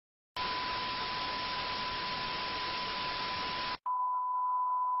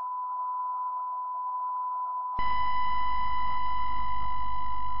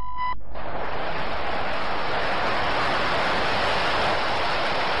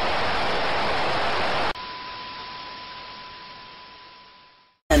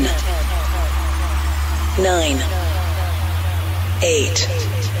9, 8,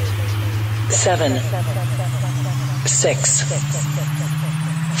 7, 6,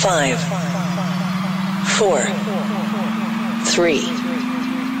 5, 4, 3,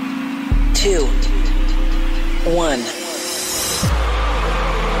 2, 1.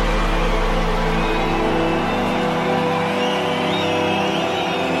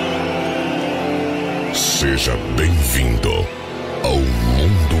 Seja bem-vindo ao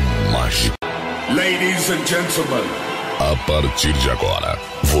mundo mágico. Ladies and gentlemen, a partir de agora,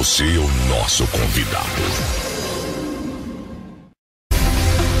 você é o nosso convidado.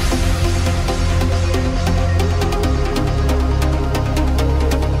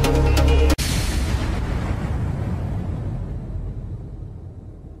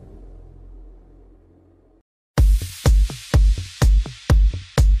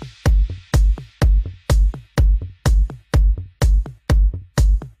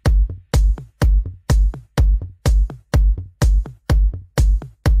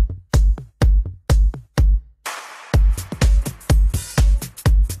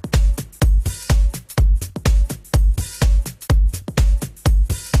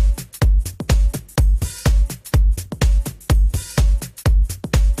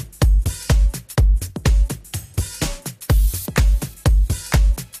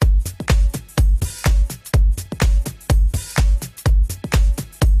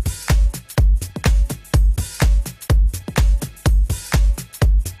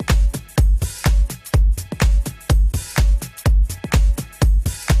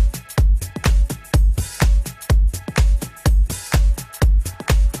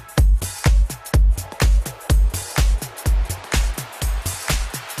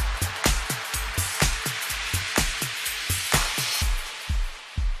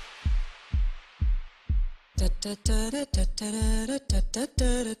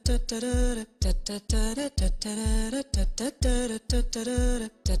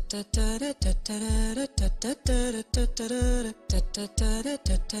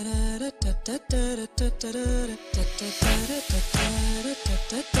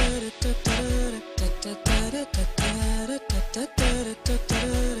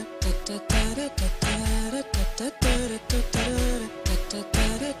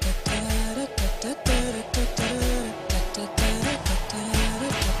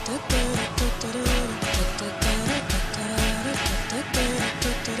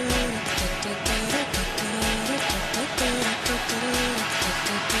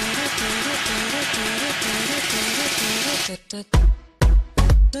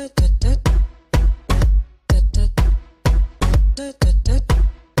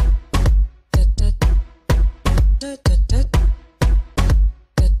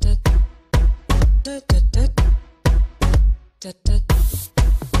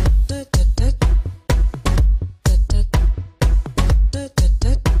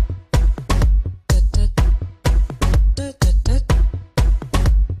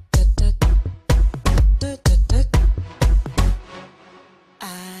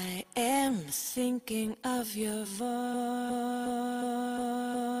 Thinking of your voice.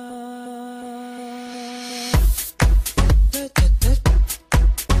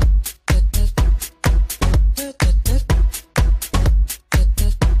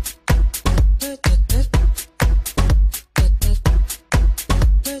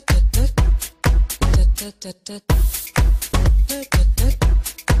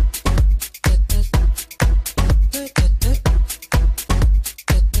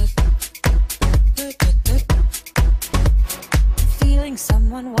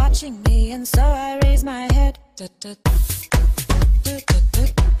 Someone watching me, and so I raise my head.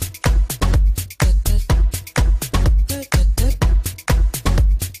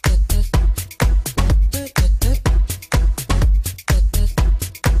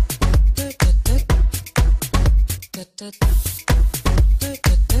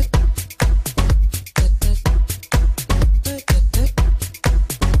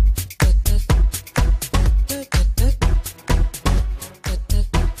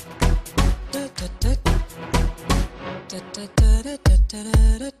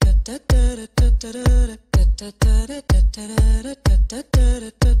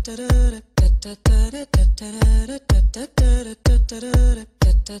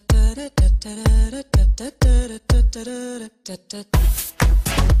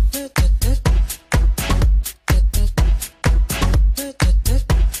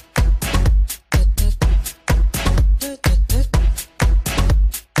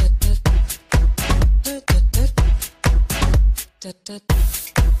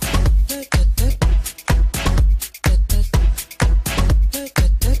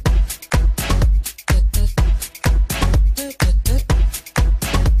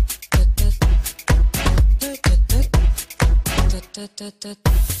 Bring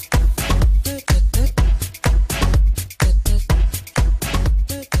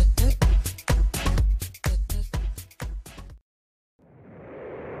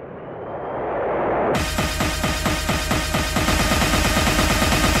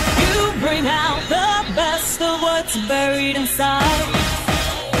out the best of what's buried inside.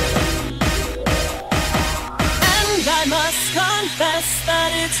 And I must confess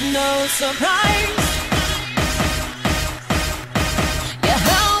that it's no surprise. You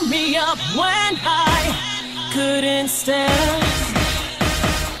held me up when I couldn't stand.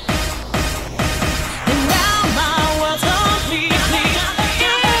 And now my world's completely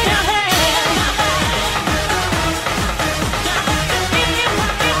in your hands.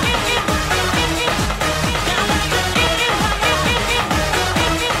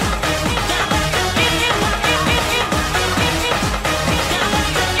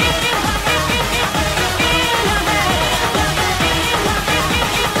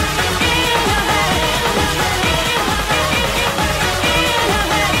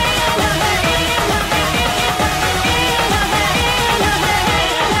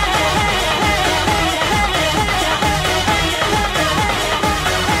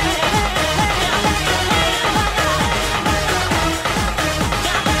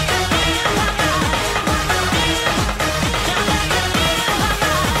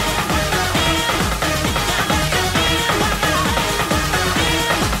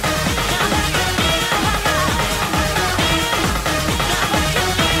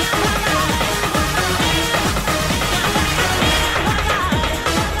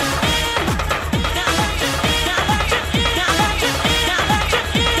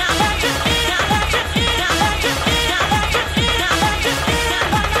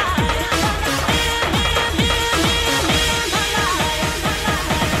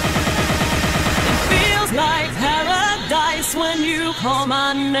 When you call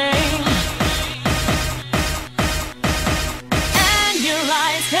my name, and your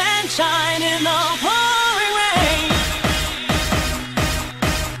eyes can shine in the pouring rain.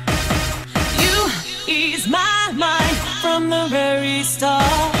 You ease my mind from the very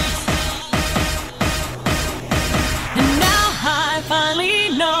start.